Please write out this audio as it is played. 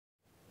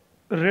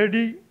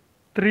Ready?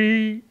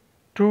 3,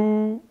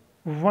 2,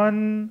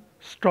 1,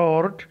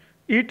 start.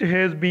 It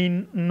has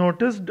been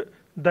noticed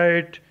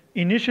that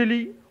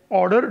initially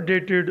order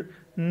dated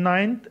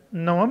 9th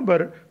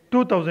November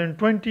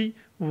 2020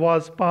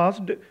 was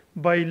passed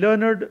by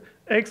learned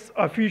ex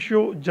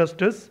officio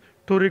justice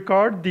to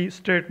record the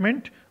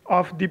statement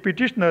of the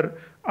petitioner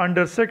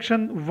under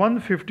section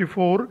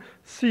 154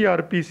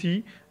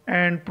 CRPC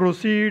and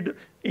proceed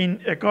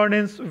in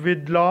accordance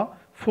with law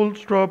full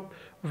stop.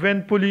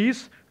 When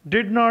police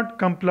did not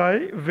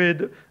comply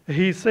with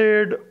his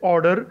said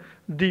order,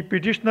 the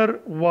petitioner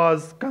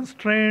was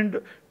constrained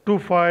to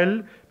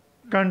file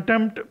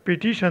contempt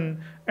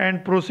petition,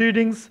 and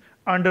proceedings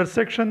under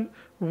section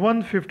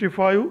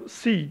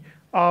 155C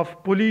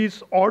of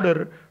Police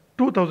Order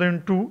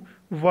 2002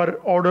 were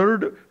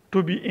ordered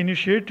to be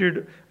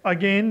initiated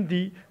against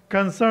the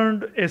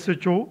concerned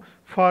SHO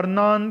for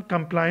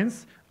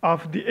non-compliance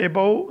of the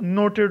above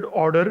noted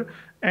order,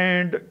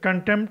 and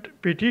contempt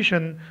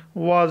petition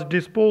was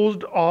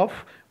disposed of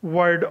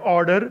void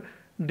order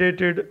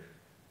dated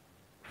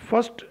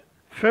 1st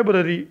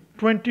February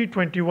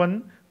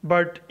 2021,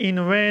 but in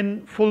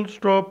vain full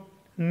stop,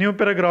 new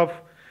paragraph.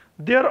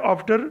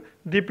 Thereafter,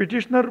 the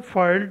petitioner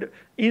filed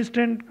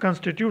instant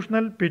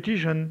constitutional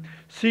petition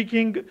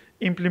seeking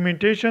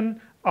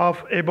implementation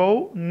of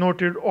above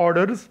noted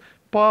orders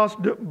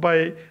passed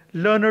by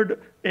learned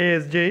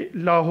ASJ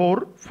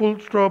Lahore full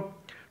stop.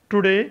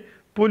 Today,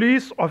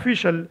 police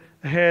official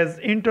has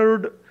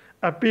entered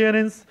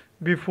appearance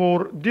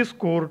before this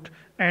court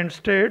and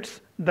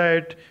states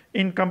that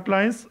in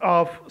compliance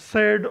of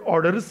said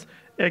orders,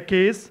 a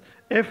case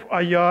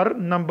FIR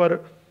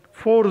number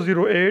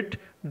 408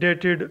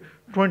 dated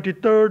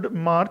 23rd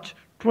March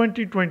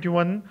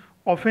 2021,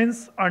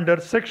 offense under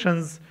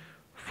sections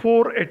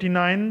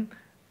 489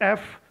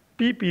 F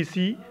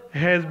PPC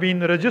has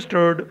been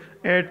registered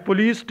at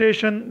police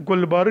station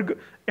Gulbarg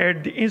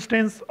at the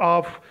instance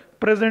of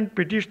present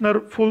petitioner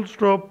full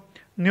stop.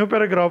 New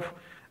paragraph.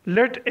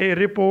 Let a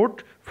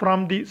report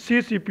from the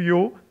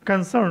CCPO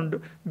concerned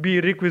be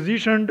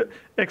requisitioned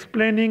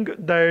explaining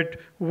that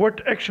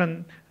what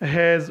action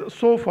has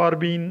so far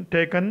been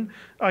taken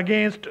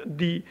against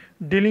the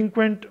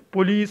delinquent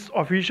police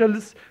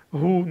officials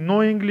who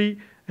knowingly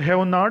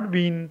have not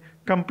been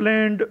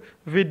compliant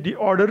with the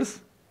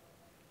orders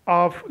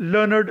of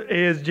learned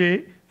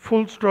ASJ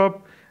full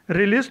stop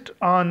released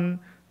on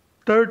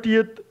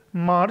 30th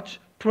March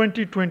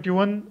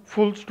 2021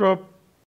 full stop.